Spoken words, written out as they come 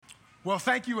Well,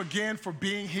 thank you again for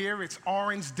being here. It's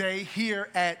Orange Day here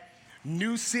at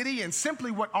New City, and simply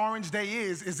what Orange Day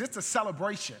is it's a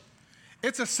celebration.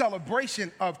 It's a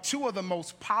celebration of two of the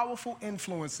most powerful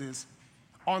influences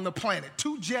on the planet,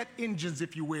 two jet engines,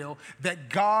 if you will, that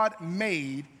God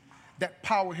made that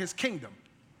power his kingdom.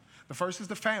 The first is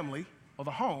the family or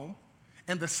the home,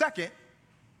 and the second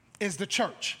is the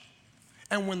church.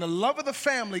 And when the love of the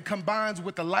family combines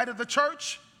with the light of the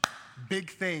church,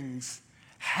 big things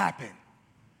happen.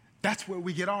 That's where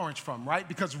we get orange from, right?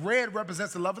 Because red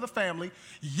represents the love of the family,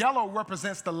 yellow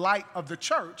represents the light of the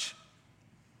church,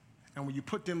 and when you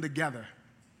put them together,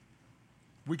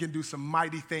 we can do some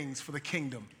mighty things for the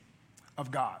kingdom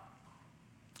of God.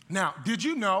 Now, did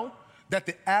you know that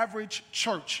the average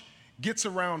church gets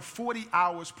around 40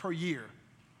 hours per year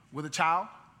with a child?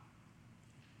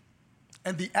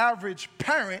 And the average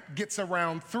parent gets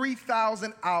around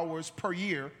 3,000 hours per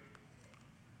year with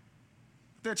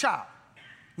their child.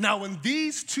 Now, when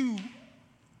these two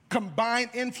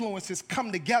combined influences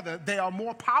come together, they are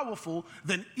more powerful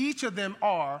than each of them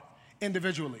are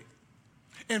individually.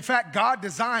 In fact, God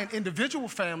designed individual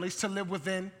families to live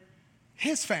within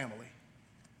his family.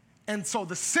 And so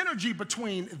the synergy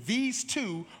between these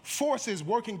two forces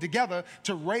working together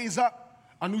to raise up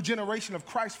a new generation of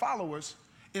Christ followers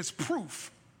is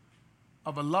proof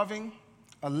of a loving,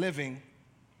 a living,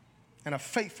 and a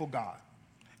faithful God.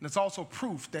 And it's also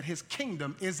proof that his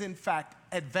kingdom is in fact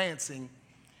advancing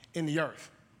in the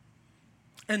earth.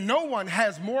 And no one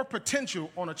has more potential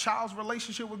on a child's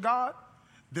relationship with God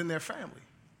than their family.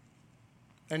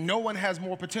 And no one has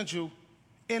more potential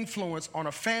influence on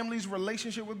a family's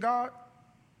relationship with God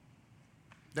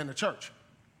than the church.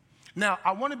 Now,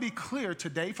 I want to be clear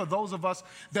today for those of us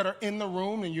that are in the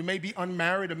room and you may be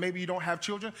unmarried or maybe you don't have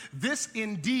children. This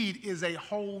indeed is a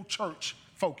whole church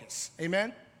focus.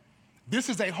 Amen? This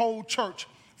is a whole church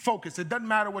focus. It doesn't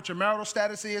matter what your marital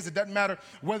status is. It doesn't matter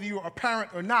whether you're a parent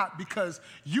or not, because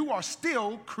you are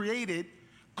still created,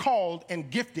 called, and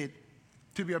gifted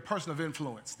to be a person of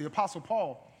influence. The Apostle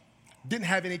Paul didn't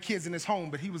have any kids in his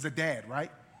home, but he was a dad,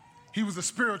 right? He was a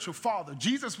spiritual father.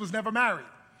 Jesus was never married,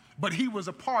 but he was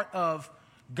a part of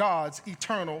God's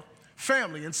eternal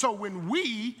family. And so when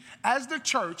we, as the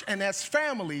church and as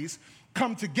families,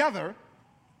 come together,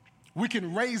 we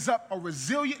can raise up a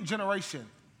resilient generation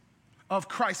of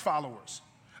Christ followers,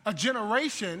 a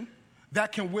generation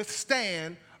that can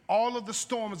withstand all of the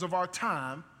storms of our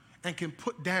time and can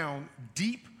put down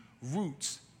deep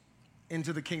roots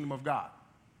into the kingdom of God.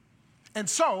 And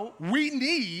so we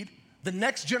need the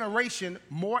next generation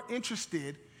more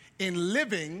interested in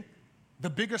living the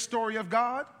bigger story of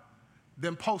God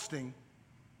than posting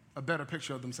a better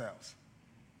picture of themselves.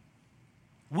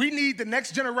 We need the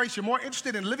next generation more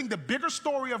interested in living the bigger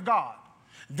story of God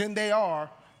than they are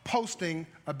posting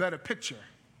a better picture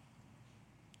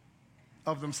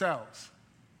of themselves.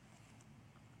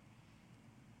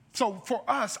 So for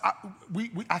us,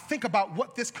 I think about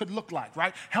what this could look like,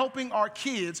 right? Helping our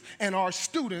kids and our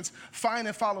students find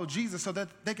and follow Jesus so that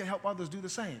they can help others do the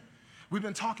same. We've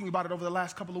been talking about it over the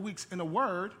last couple of weeks. In a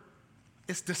word,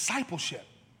 it's discipleship.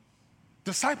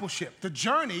 Discipleship, the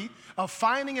journey of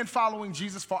finding and following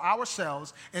Jesus for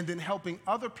ourselves and then helping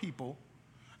other people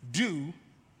do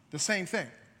the same thing.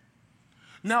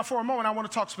 Now, for a moment, I want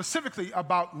to talk specifically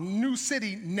about New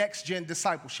City Next Gen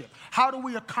discipleship. How do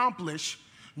we accomplish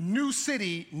New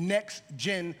City Next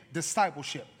Gen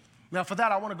discipleship? Now, for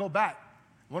that, I want to go back.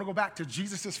 I want to go back to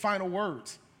Jesus' final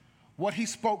words, what he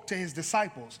spoke to his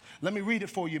disciples. Let me read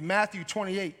it for you. Matthew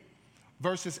 28,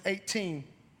 verses 18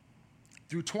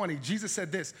 through 20. Jesus said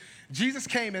this. Jesus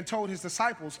came and told his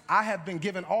disciples, I have been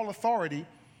given all authority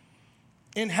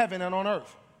in heaven and on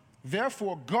earth.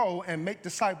 Therefore, go and make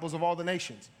disciples of all the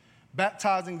nations,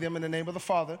 baptizing them in the name of the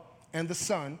Father and the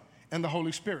Son and the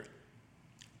Holy Spirit.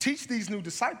 Teach these new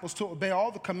disciples to obey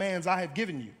all the commands I have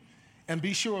given you. And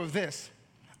be sure of this,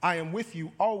 I am with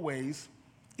you always,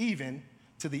 even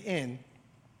to the end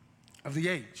of the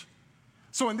age.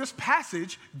 So in this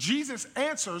passage, Jesus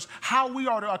answers how we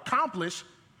are to accomplish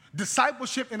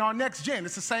discipleship in our next gen.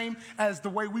 It's the same as the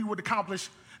way we would accomplish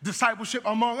discipleship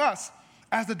among us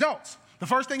as adults. The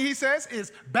first thing he says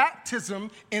is baptism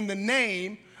in the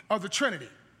name of the Trinity.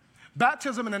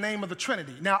 Baptism in the name of the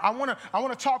Trinity. Now, I want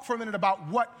to talk for a minute about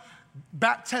what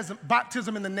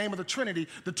baptism in the name of the Trinity,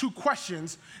 the two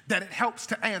questions that it helps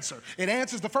to answer. It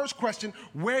answers the first question,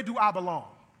 where do I belong?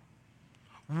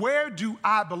 Where do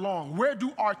I belong? Where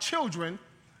do our children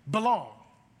belong?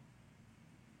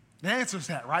 It answers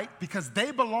that, right? Because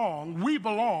they belong, we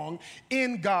belong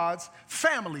in God's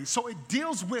family. So it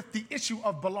deals with the issue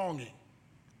of belonging.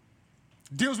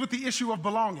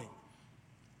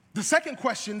 The The second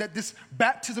question that this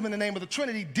baptism in the name of the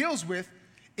Trinity deals with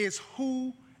is,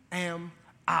 who am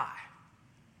I?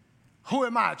 Who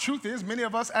am I? Truth is, many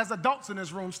of us as adults in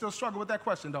this room still struggle with that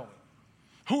question, don't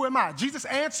we? Who am I? Jesus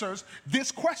answers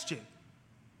this question.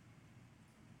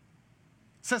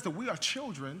 Says that we are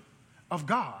children of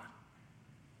God.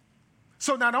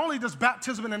 So not only does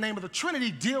baptism in the name of the Trinity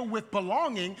deal with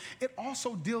belonging, it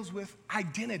also deals with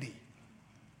identity.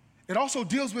 It also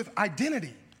deals with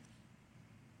identity.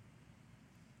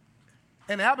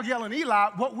 And Abigail and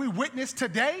Eli, what we witnessed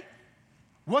today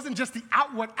wasn't just the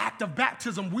outward act of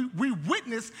baptism. We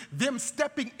witnessed them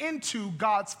stepping into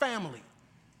God's family.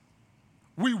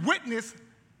 We witnessed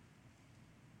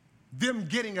them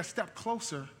getting a step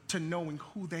closer to knowing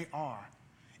who they are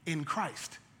in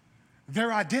Christ,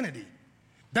 their identity.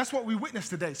 That's what we witnessed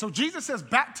today. So Jesus says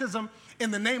baptism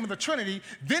in the name of the Trinity.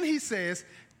 Then he says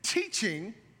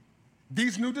teaching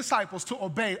these new disciples to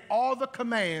obey all the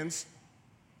commands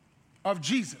of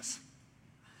Jesus.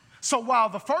 So while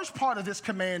the first part of this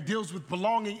command deals with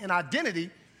belonging and identity,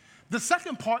 the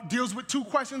second part deals with two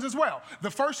questions as well.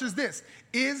 The first is this: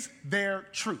 is there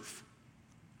truth?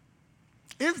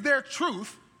 Is there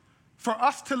truth for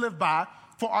us to live by,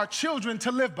 for our children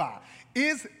to live by?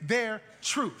 Is there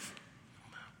truth?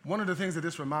 One of the things that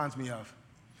this reminds me of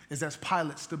is as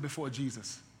Pilate stood before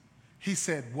Jesus, he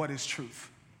said, "What is truth?"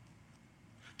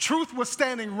 Truth was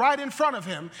standing right in front of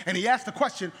him, and he asked the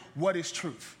question, what is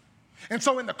truth? And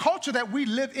so in the culture that we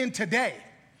live in today,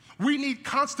 we need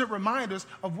constant reminders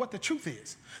of what the truth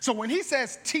is. So when he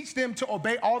says teach them to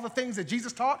obey all the things that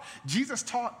Jesus taught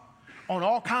on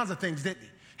all kinds of things, didn't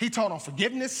he? He taught on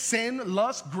forgiveness, sin,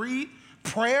 lust, greed,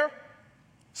 prayer,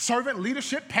 servant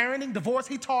leadership, parenting, divorce.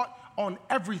 He taught on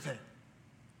everything.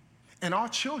 And our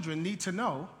children need to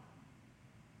know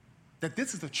that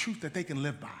this is the truth that they can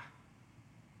live by.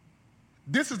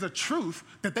 This is the truth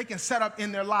that they can set up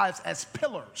in their lives as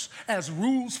pillars, as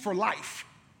rules for life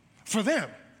for them.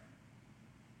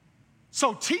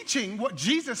 So teaching what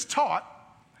Jesus taught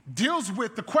deals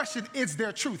with the question, is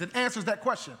there truth? It answers that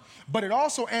question. But it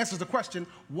also answers the question,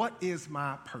 what is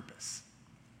my purpose?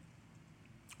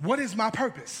 What is my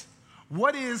purpose?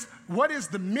 What is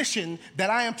the mission that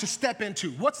I am to step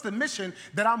into? What's the mission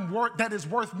that is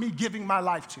worth me giving my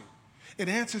life to? It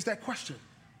answers that question.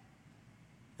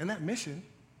 And that mission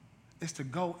is to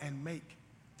go and make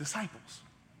disciples.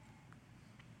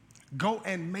 Go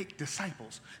and make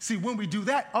disciples. See, when we do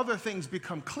that, other things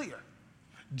become clear.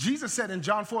 Jesus said in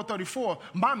John 4:34,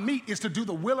 my meat is to do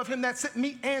the will of him that sent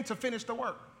me and to finish the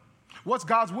work. What's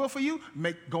God's will for you?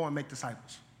 Go and make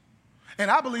disciples.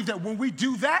 And I believe that when we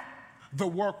do that, the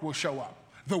work will show up.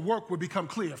 The work will become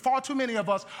clear. Far too many of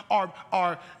us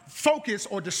are focused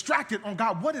or distracted on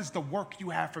God. What is the work you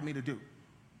have for me to do?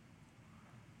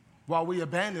 While we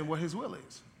abandon what his will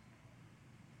is.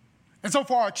 And so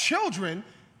for our children,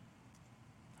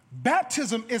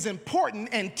 baptism is important,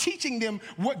 and teaching them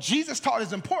what Jesus taught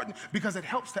is important because it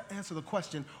helps to answer the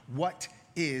question, what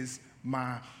is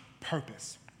my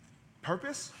purpose?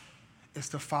 Purpose is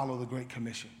to follow the Great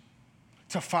Commission,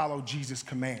 to follow Jesus'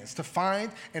 commands, to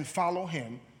find and follow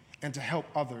him, and to help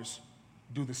others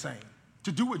do the same.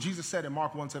 To do what Jesus said in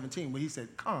Mark 1:17, where he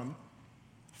said, come,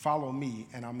 follow me,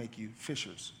 and I'll make you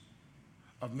fishers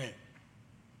of men.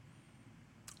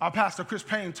 Our pastor, Chris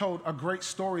Payne, told a great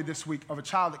story this week of a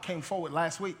child that came forward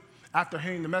last week. After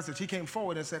hearing the message, he came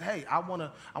forward and said, hey, I want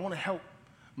to help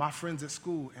my friends at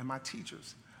school and my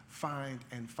teachers find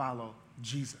and follow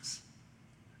Jesus.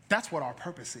 That's what our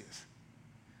purpose is.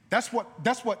 That's what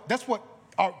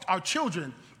our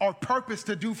children are purposed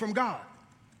to do from God.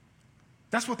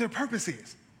 That's what their purpose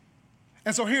is.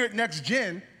 And so here at Next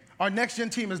Gen, our Next Gen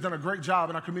team has done a great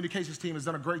job, and our communications team has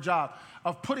done a great job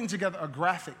of putting together a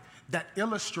graphic that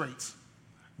illustrates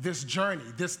this journey,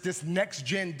 this Next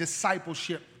Gen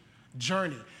discipleship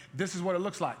journey. This is what it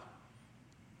looks like.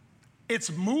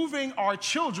 It's moving our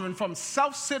children from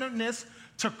self-centeredness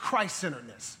to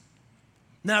Christ-centeredness.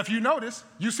 Now, if you notice,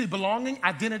 you see belonging,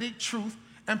 identity, truth,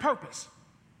 and purpose.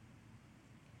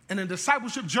 And the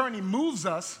discipleship journey moves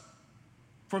us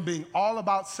from being all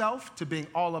about self to being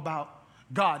all about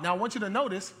God. Now, I want you to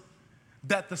notice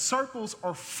that the circles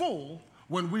are full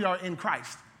when we are in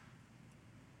Christ.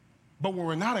 But when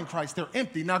we're not in Christ, they're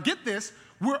empty. Now, get this.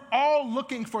 We're all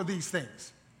looking for these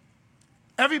things.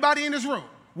 Everybody in this room,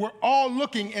 we're all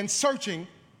looking and searching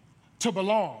to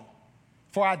belong,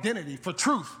 for identity, for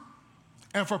truth,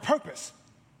 and for purpose.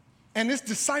 And this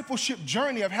discipleship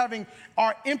journey of having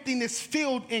our emptiness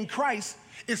filled in Christ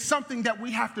is something that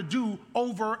we have to do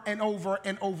over and over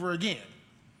and over again.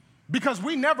 Because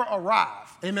we never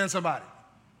arrive. Amen, somebody.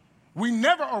 We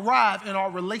never arrive in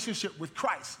our relationship with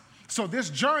Christ. So this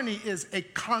journey is a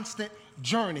constant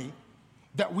journey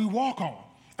that we walk on.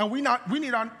 And we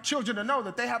need our children to know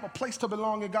that they have a place to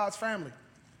belong in God's family.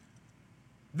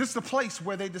 This is the place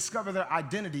where they discover their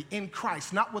identity in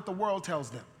Christ, not what the world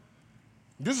tells them.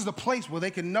 This is the place where they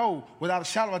can know without a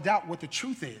shadow of a doubt what the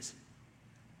truth is.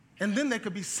 And then they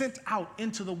could be sent out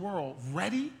into the world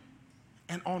ready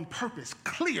and on purpose,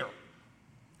 clear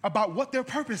about what their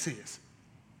purpose is.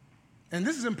 And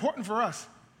this is important for us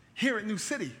here at New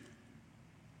City.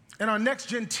 And our Next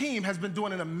Gen team has been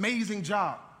doing an amazing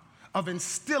job of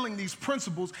instilling these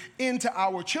principles into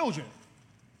our children.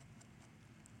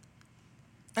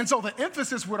 And so the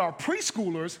emphasis with our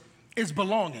preschoolers is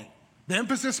belonging. The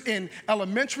emphasis in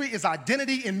elementary is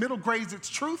identity. In middle grades, it's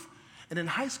truth. And in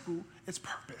high school, it's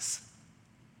purpose.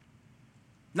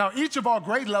 Now, each of our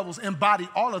grade levels embody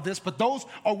all of this, but those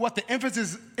are what the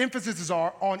emphases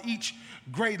are on each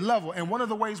grade level. And one of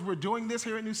the ways we're doing this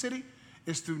here at New City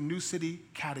is through New City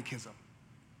Catechism.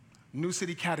 New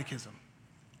City Catechism.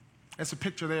 That's a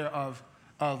picture there of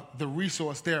the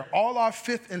resource there. All our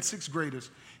 5th and 6th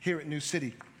graders here at New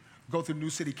City go through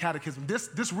New City Catechism.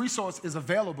 This resource is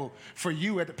available for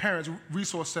you at the Parents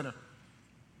Resource Center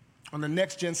on the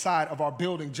Next Gen side of our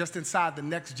building, just inside the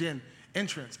Next Gen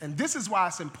entrance. And this is why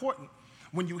it's important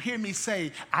when you hear me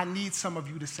say, I need some of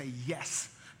you to say yes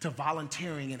to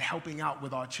volunteering and helping out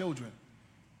with our children.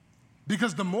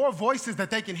 Because the more voices that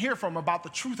they can hear from about the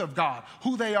truth of God,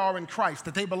 who they are in Christ,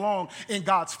 that they belong in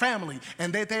God's family,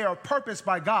 and that they are purposed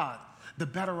by God, the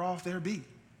better off they'll be.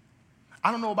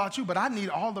 I don't know about you, but I need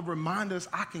all the reminders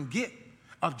I can get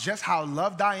of just how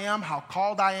loved I am, how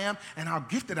called I am, and how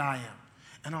gifted I am.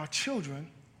 And our children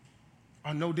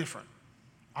are no different.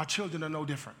 Our children are no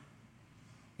different.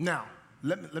 Now,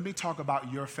 let me talk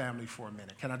about your family for a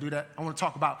minute. Can I do that? I want to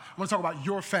talk about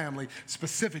your family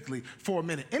specifically for a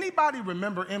minute. Anybody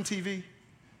remember MTV?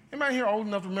 Anybody here old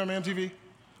enough to remember MTV?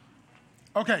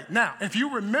 Okay, now, if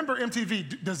you remember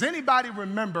MTV, does anybody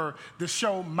remember the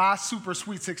show My Super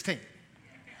Sweet 16?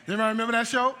 Anybody remember that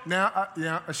show? Now,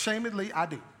 ashamedly, I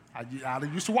do. I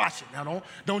used to watch it. Now,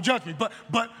 don't judge me.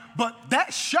 But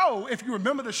that show, if you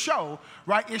remember the show,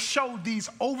 right, it showed these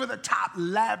over-the-top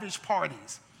lavish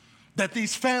parties that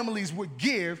these families would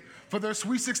give for their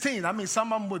Sweet 16. I mean,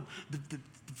 some of them the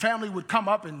family would come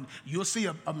up and you'll see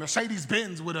a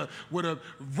Mercedes-Benz with a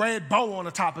red bow on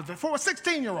the top of it for a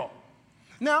 16-year-old.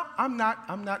 Now, I'm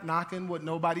not knocking what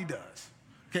nobody does.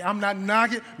 Okay, I'm not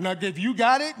knocking. Now, if you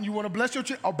got it and you want to bless your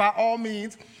child, by all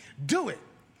means, do it.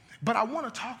 But I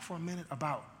want to talk for a minute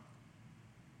about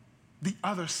the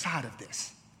other side of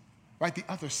this, right? The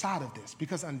other side of this,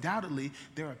 because undoubtedly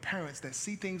there are parents that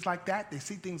see things like that. They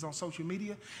see things on social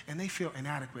media, and they feel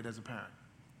inadequate as a parent.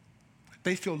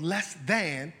 They feel less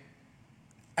than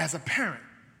as a parent.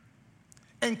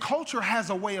 And culture has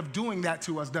a way of doing that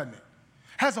to us, doesn't it?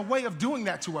 Has a way of doing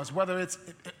that to us, whether it's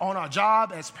on our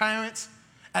job, as parents,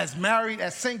 as married,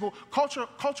 as single.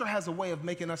 Culture has a way of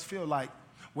making us feel like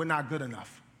we're not good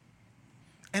enough.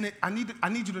 And I need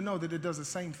you to know that it does the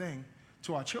same thing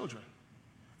to our children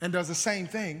and does the same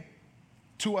thing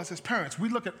to us as parents. We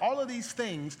look at all of these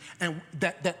things and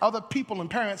that other people and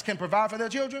parents can provide for their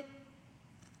children,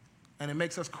 and it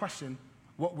makes us question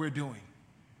what we're doing,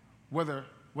 whether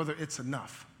it's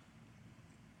enough.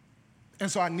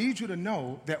 And so I need you to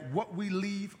know that what we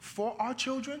leave for our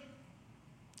children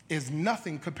is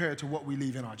nothing compared to what we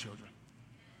leave in our children,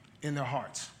 in their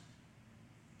hearts.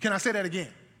 Can I say that again?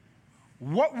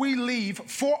 What we leave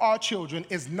for our children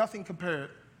is nothing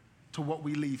compared to what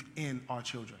we leave in our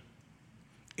children,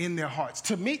 in their hearts.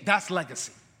 To me, that's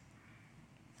legacy.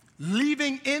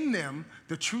 Leaving in them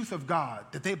the truth of God,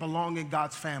 that they belong in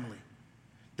God's family,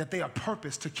 that they are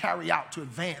purposed to carry out, to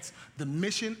advance the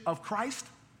mission of Christ,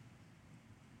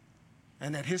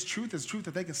 and that his truth is truth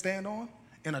that they can stand on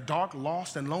in a dark,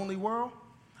 lost, and lonely world.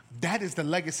 That is the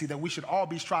legacy that we should all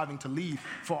be striving to leave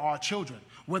for our children.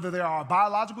 Whether they are our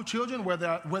biological children,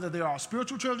 whether they are our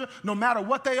spiritual children, no matter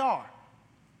what they are,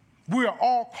 we are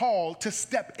all called to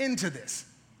step into this.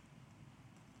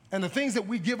 And the things that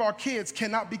we give our kids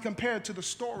cannot be compared to the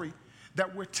story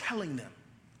that we're telling them.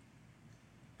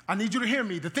 I need you to hear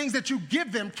me. The things that you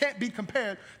give them can't be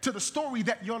compared to the story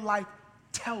that your life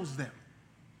tells them.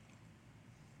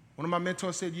 One of my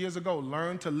mentors said years ago,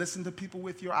 learn to listen to people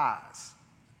with your eyes,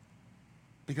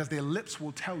 because their lips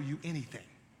will tell you anything.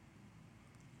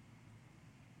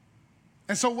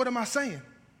 And so what am I saying?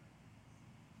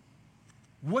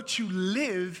 What you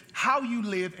live, how you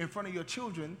live in front of your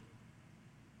children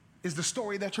is the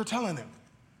story that you're telling them.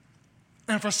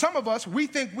 And for some of us, we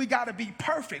think we got to be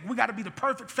perfect. We got to be the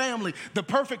perfect family, the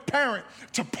perfect parent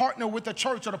to partner with the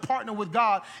church or to partner with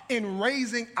God in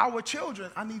raising our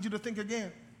children. I need you to think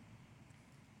again.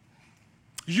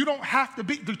 You don't have to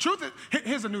be. The truth is,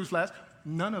 here's a newsflash.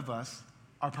 None of us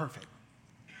are perfect.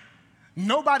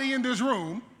 Nobody in this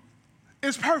room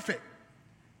is perfect.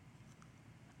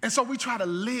 And so we try to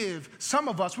live, some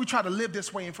of us, we try to live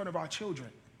this way in front of our children.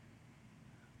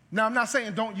 Now, I'm not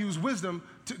saying don't use wisdom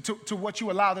to what you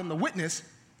allow them to witness,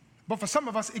 but for some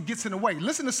of us, it gets in the way.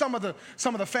 Listen to some of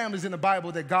the families in the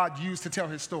Bible that God used to tell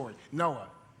his story.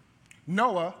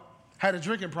 Noah had a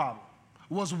drinking problem,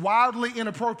 was wildly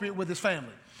inappropriate with his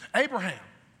family. Abraham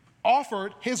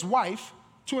offered his wife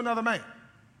to another man.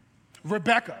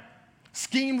 Rebekah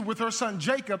schemed with her son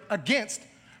Jacob against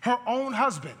her own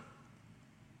husband.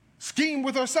 Schemed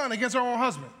with her son against her own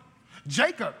husband.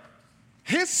 Jacob,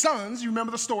 his sons, you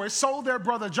remember the story, sold their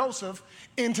brother Joseph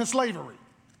into slavery.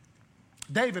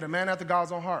 David, a man after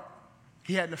God's own heart,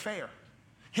 he had an affair.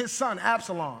 His son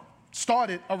Absalom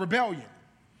started a rebellion.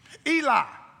 Eli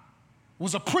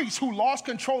was a priest who lost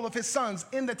control of his sons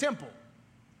in the temple.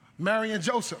 Mary and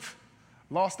Joseph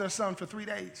lost their son for 3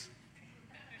 days.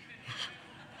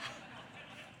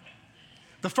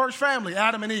 The first family,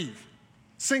 Adam and Eve,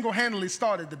 single-handedly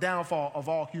started the downfall of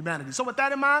all humanity. So with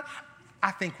that in mind,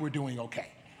 I think we're doing okay.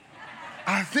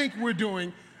 I think we're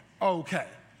doing okay.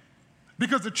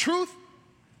 Because the truth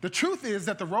is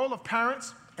that the role of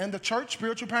parents and the church,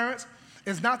 spiritual parents,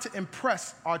 is not to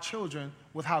impress our children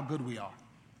with how good we are.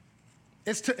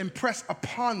 It's to impress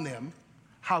upon them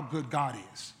how good God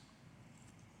is.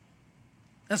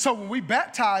 And so when we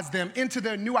baptize them into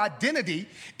their new identity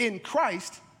in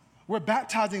Christ, we're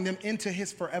baptizing them into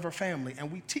his forever family,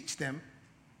 and we teach them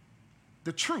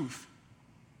the truth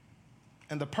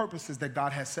and the purposes that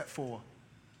God has set for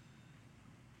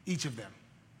each of them.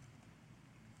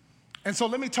 And so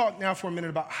let me talk now for a minute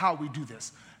about how we do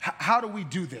this. How do we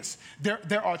do this?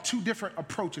 There are two different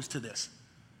approaches to this.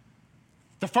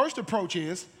 The first approach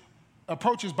is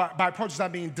by approaches I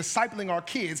mean discipling our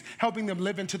kids, helping them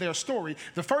live into their story.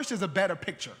 The first is a better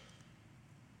picture.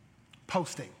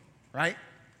 Posting, right?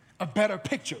 A better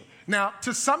picture. Now,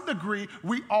 to some degree,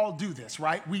 we all do this,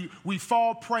 right? We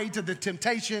fall prey to the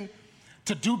temptation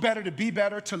to do better, to be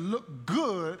better, to look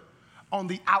good on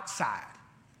the outside,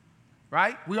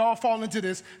 right? We all fall into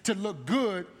this to look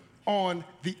good on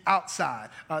the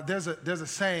outside. There's a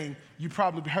saying, you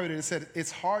probably heard it, it said,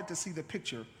 it's hard to see the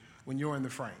picture when you're in the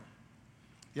frame.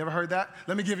 You ever heard that?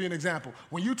 Let me give you an example.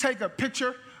 When you take a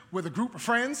picture with a group of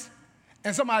friends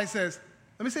and somebody says,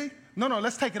 let me see, no,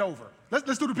 let's take it over.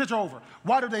 Let's do the picture over.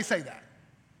 Why do they say that?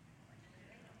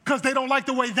 Because they don't like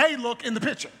the way they look in the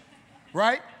picture,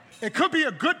 right? It could be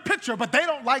a good picture, but they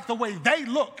don't like the way they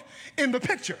look in the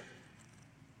picture.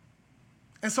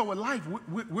 And so in life,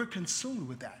 we're consumed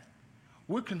with that.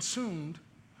 We're consumed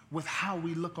with how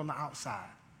we look on the outside,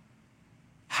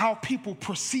 how people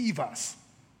perceive us.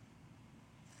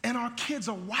 And our kids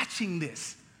are watching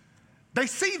this. They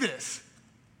see this.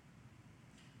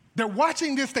 They're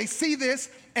watching this, they see this,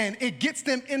 and it gets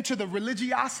them into the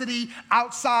religiosity,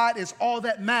 outside is all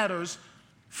that matters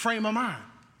frame of mind.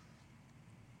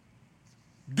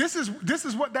 This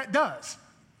is what that does.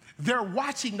 They're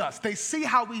watching us. They see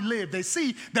how we live. They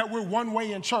see that we're one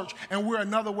way in church and we're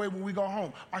another way when we go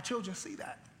home. Our children see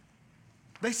that.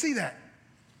 They see that.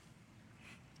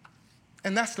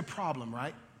 And that's the problem,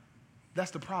 right?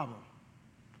 That's the problem.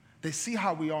 They see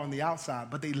how we are on the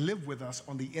outside, but they live with us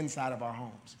on the inside of our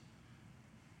homes.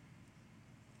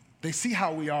 They see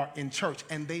how we are in church,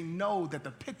 and they know that the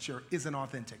picture isn't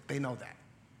authentic. They know that.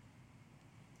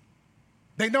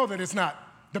 They know that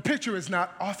the picture is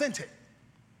not authentic.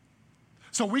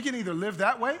 So we can either live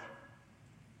that way,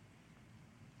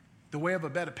 the way of a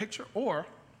better picture, or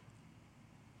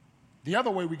the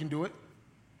other way we can do it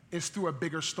is through a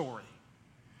bigger story,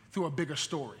 through a bigger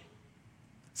story.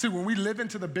 See, when we live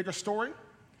into the bigger story,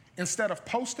 instead of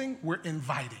posting, we're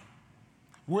inviting.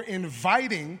 We're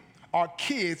inviting our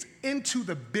kids into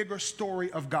the bigger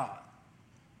story of God.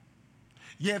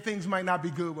 Yeah, things might not be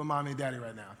good with mommy and daddy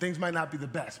right now. Things might not be the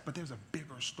best, but there's a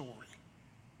bigger story.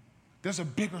 There's a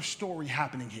bigger story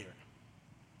happening here.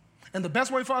 And the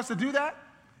best way for us to do that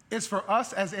is for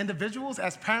us as individuals,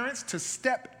 as parents, to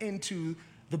step into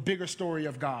the bigger story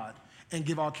of God and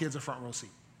give our kids a front row seat.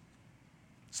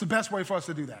 It's the best way for us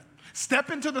to do that.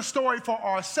 Step into the story for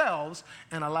ourselves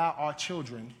and allow our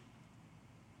children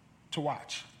to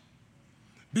watch.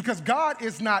 Because God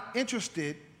is not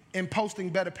interested in posting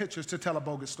better pictures to tell a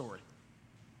bogus story.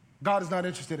 God is not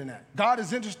interested in that. God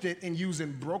is interested in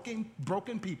using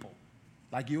broken people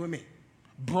like you and me,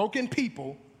 broken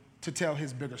people to tell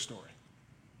his bigger story.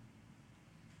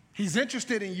 He's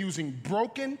interested in using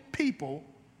broken people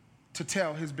to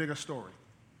tell his bigger story.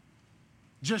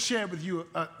 Just shared with you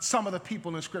some of the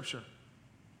people in Scripture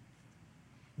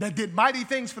that did mighty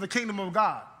things for the kingdom of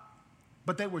God,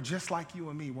 but they were just like you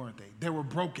and me, weren't they? They were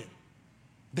broken.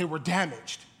 They were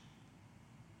damaged.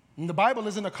 And the Bible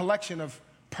isn't a collection of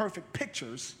perfect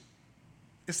pictures.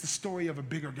 It's the story of a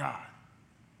bigger God.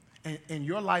 And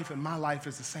your life and my life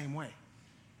is the same way.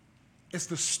 It's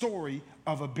the story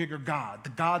of a bigger God,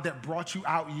 the God that brought you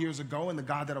out years ago and the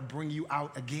God that'll bring you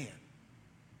out again.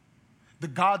 The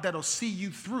God that'll see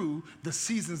you through the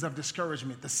seasons of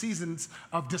discouragement, the seasons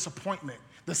of disappointment,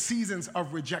 the seasons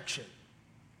of rejection.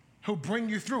 He'll bring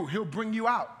you through. He'll bring you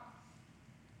out.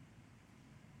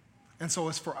 And so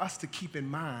it's for us to keep in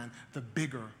mind the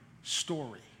bigger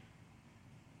story.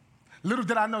 Little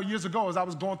did I know years ago as I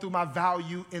was going through my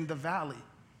value in the valley,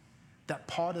 that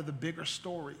part of the bigger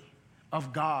story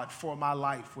of God for my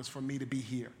life was for me to be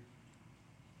here.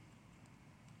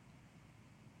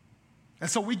 And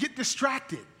so we get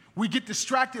distracted. We get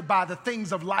distracted by the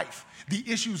things of life, the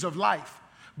issues of life.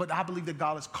 But I believe that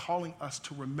God is calling us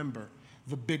to remember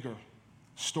the bigger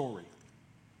story.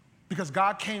 Because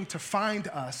God came to find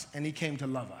us and he came to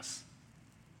love us.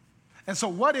 And so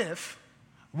what if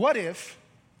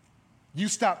you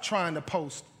stop trying to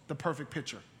post the perfect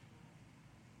picture?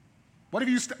 What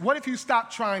if you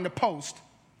stop trying to post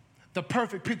the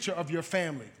perfect picture of your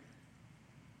family,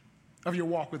 of your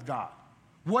walk with God?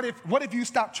 What if you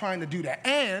stop trying to do that?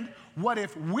 And what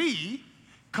if we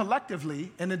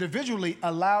collectively and individually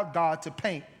allowed God to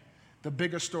paint the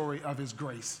bigger story of his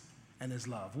grace and his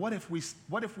love? What if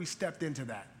we stepped into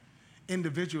that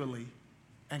individually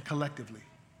and collectively?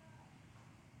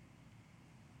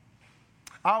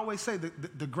 I always say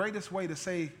that the greatest way to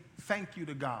say thank you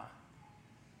to God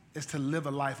is to live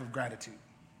a life of gratitude.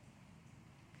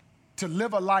 To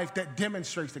live a life that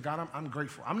demonstrates to God, I'm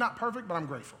grateful. I'm not perfect, but I'm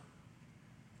grateful.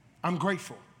 I'm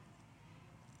grateful.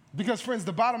 Because, friends,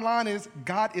 the bottom line is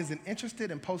God isn't interested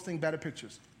in posting better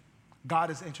pictures. God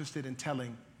is interested in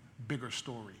telling bigger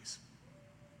stories.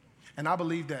 And I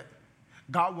believe that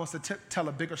God wants to tell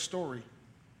a bigger story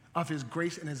of his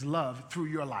grace and his love through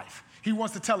your life. He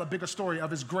wants to tell a bigger story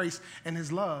of his grace and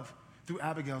his love through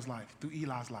Abigail's life, through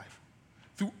Eli's life,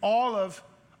 through all of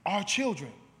our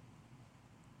children.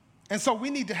 And so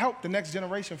we need to help the next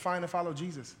generation find and follow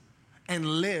Jesus and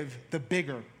live the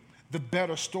bigger, the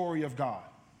better story of God,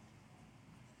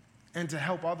 and to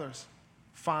help others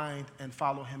find and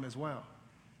follow him as well.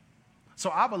 So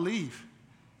I believe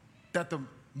that the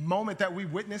moment that we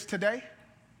witnessed today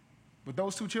with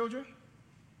those two children,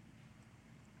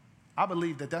 I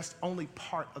believe that that's only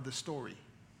part of the story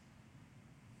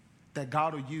that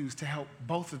God will use to help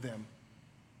both of them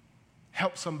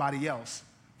help somebody else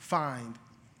find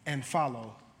and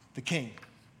follow the King.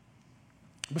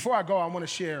 Before I go, I want to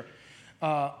share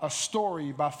a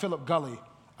story by Philip Gulley.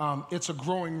 It's a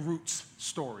Growing Roots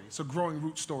story. It's a Growing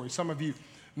Roots story. Some of you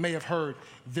may have heard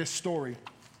this story.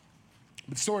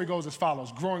 But the story goes as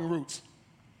follows: Growing Roots.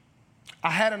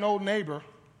 I had an old neighbor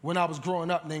when I was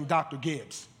growing up named Dr.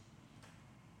 Gibbs.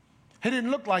 He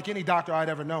didn't look like any doctor I'd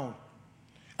ever known.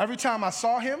 Every time I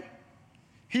saw him,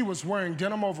 he was wearing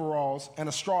denim overalls and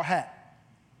a straw hat,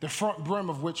 the front brim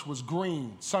of which was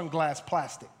green, sunglass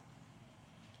plastic.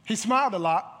 He smiled a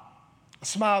lot, a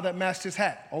smile that matched his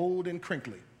hat, old and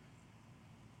crinkly.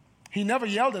 He never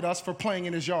yelled at us for playing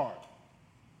in his yard.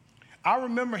 I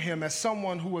remember him as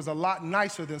someone who was a lot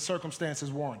nicer than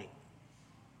circumstances warranted.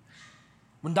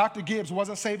 When Dr. Gibbs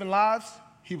wasn't saving lives,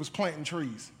 he was planting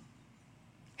trees.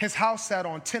 His house sat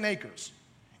on 10 acres,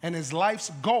 and his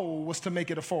life's goal was to make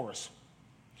it a forest.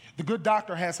 The good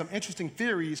doctor had some interesting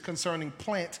theories concerning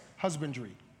plant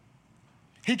husbandry.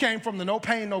 He came from the no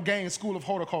pain, no gain school of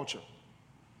horticulture.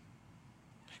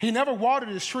 He never watered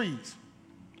his trees,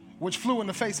 which flew in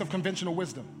the face of conventional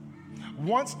wisdom.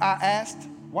 Once I asked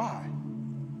why.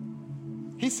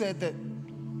 He said that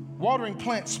watering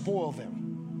plants spoil them.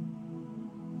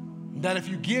 That if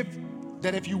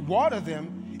you water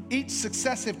them, each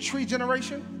successive tree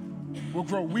generation will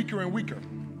grow weaker and weaker.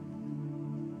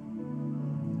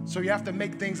 So you have to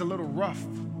make things a little rough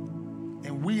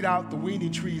and weed out the weedy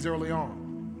trees early on.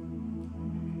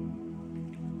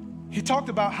 He talked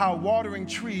about how watering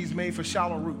trees made for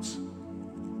shallow roots,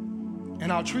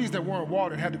 and how trees that weren't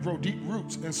watered had to grow deep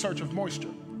roots in search of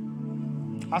moisture.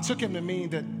 I took him to mean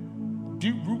that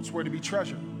deep roots were to be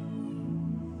treasured.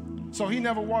 So he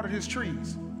never watered his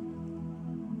trees.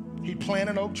 He'd plant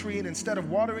an oak tree, and instead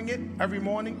of watering it every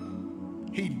morning,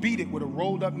 he'd beat it with a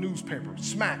rolled up newspaper.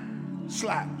 Smack,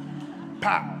 slap,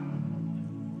 pow.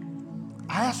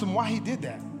 I asked him why he did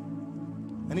that.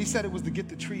 And he said it was to get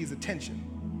the tree's attention.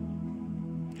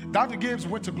 Dr. Gibbs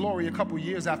went to glory a couple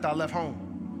years after I left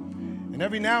home. And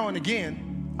every now and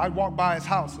again, I'd walk by his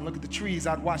house and look at the trees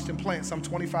I'd watched him plant some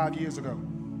 25 years ago.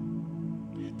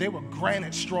 They were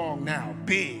granite strong now,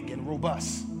 big and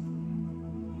robust.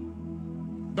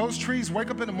 Those trees wake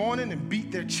up in the morning and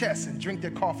beat their chests and drink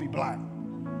their coffee black.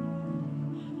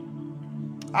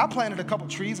 I planted a couple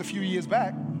trees a few years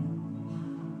back,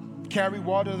 carried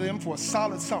water to them for a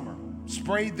solid summer,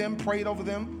 sprayed them, prayed over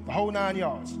them, the whole 9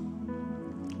 yards.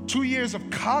 2 years of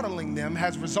coddling them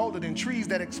has resulted in trees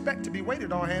that expect to be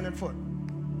waited on hand and foot.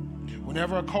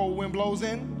 Whenever a cold wind blows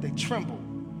in, they tremble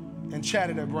and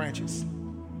chatter their branches.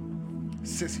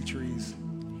 Sissy trees.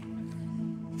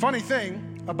 Funny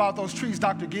thing about those trees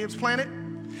Dr. Gibbs planted,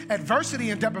 adversity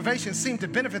and deprivation seem to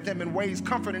benefit them in ways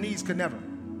comfort and ease could never.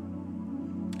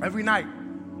 Every night,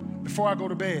 before I go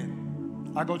to bed,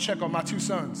 I go check on my 2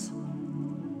 sons.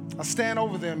 I stand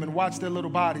over them and watch their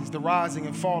little bodies, the rising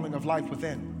and falling of life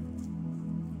within.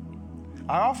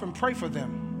 I often pray for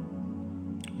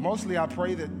them. Mostly I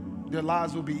pray that their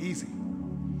lives will be easy.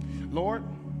 Lord,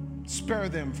 spare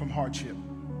them from hardship.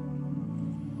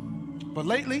 But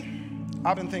lately,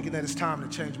 I've been thinking that it's time to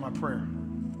change my prayer.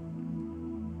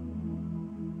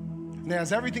 And it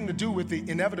has everything to do with the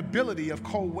inevitability of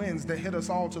cold winds that hit us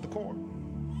all to the core.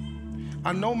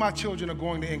 I know my children are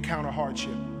going to encounter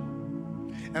hardship.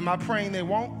 And my praying they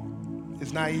won't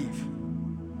is naive.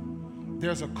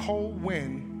 There's a cold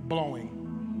wind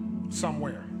blowing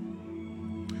somewhere.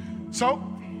 So,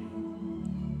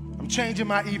 I'm changing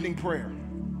my evening prayer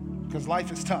because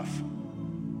life is tough,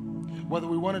 whether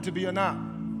we want it to be or not.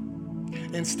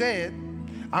 Instead,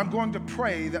 I'm going to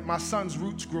pray that my son's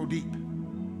roots grow deep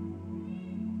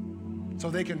so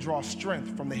they can draw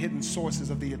strength from the hidden sources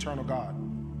of the eternal God.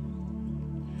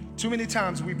 Too many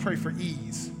times we pray for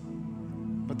ease,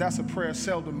 but that's a prayer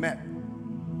seldom met.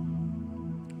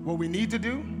 What we need to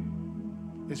do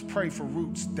is pray for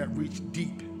roots that reach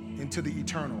deep into the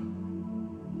eternal.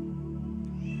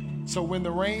 So when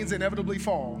the rains inevitably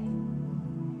fall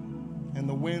and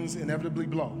the winds inevitably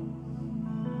blow,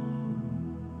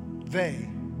 they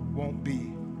won't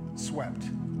be swept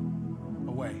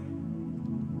away.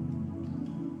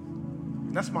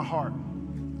 And that's my heart,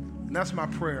 and that's my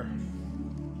prayer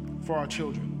for our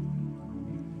children,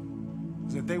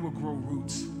 is that they will grow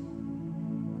roots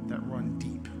that run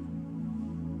deep,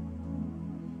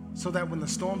 so that when the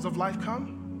storms of life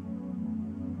come,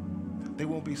 they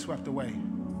won't be swept away.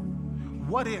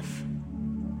 What if,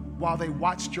 while they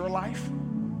watched your life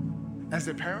as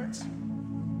their parents,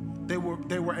 they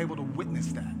were able to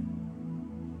witness that?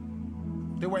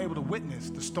 They were able to witness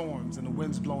the storms and the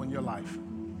winds blowing your life.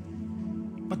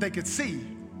 But they could see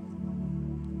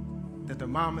that their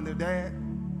mom and their dad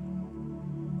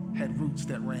had roots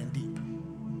that ran deep,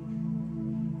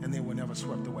 and they were never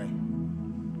swept away.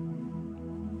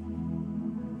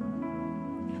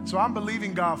 So I'm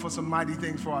believing God for some mighty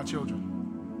things for our children.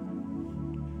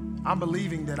 I'm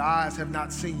believing that eyes have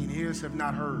not seen, ears have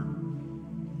not heard.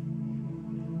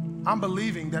 I'm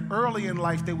believing that early in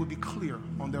life they would be clear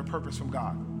on their purpose from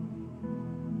God.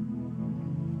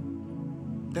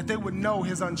 That they would know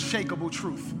His unshakable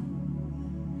truth.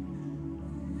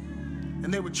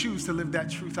 And they would choose to live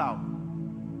that truth out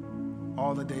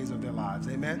all the days of their lives.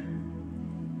 Amen?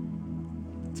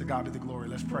 To God be the glory.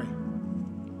 Let's pray.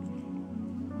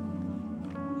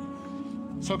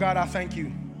 So God, I thank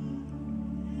you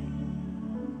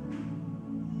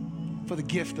for the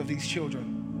gift of these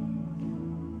children.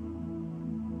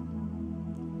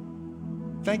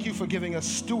 Thank you for giving us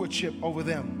stewardship over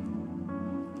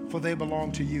them, for they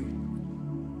belong to you.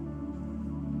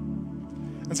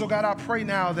 And so God, I pray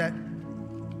now that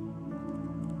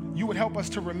you would help us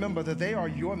to remember that they are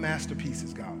your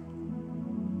masterpieces, God,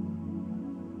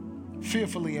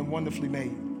 fearfully and wonderfully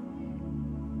made.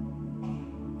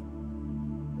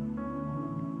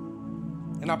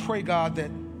 And I pray, God, that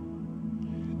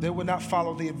they would not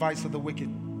follow the advice of the wicked,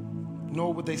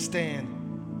 nor would they stand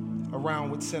around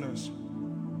with sinners,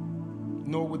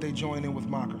 nor would they join in with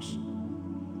mockers.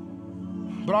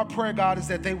 But our prayer, God, is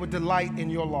that they would delight in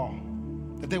your law,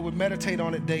 that they would meditate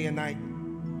on it day and night,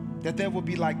 that they would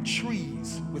be like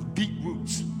trees with deep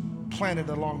roots planted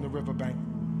along the riverbank,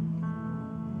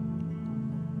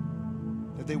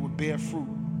 that they would bear fruit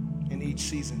in each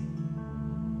season.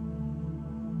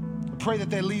 I pray that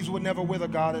their leaves would never wither,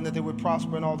 God, and that they would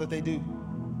prosper in all that they do.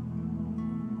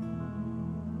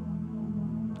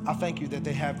 I thank you that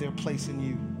they have their place in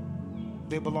you.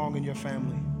 They belong in your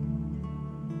family.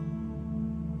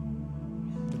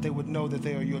 That they would know that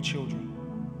they are your children.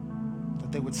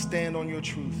 That they would stand on your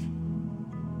truth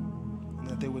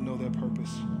that they would know their purpose.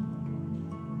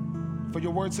 For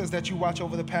your word says that you watch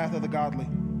over the path of the godly,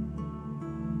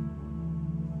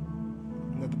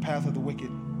 and that the path of the wicked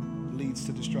leads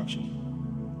to destruction.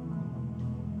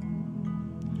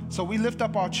 So we lift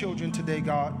up our children today,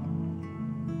 God.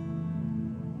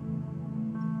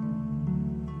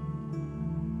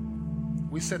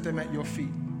 We set them at your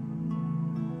feet.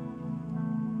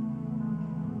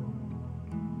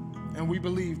 And we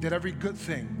believe that every good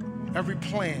thing, every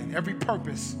plan, every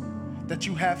purpose that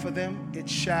you have for them, it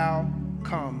shall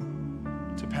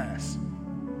come to pass.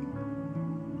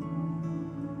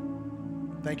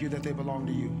 Thank you that they belong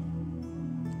to you.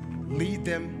 Lead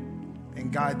them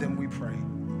and guide them, we pray.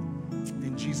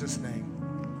 In Jesus' name,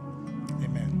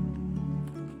 amen.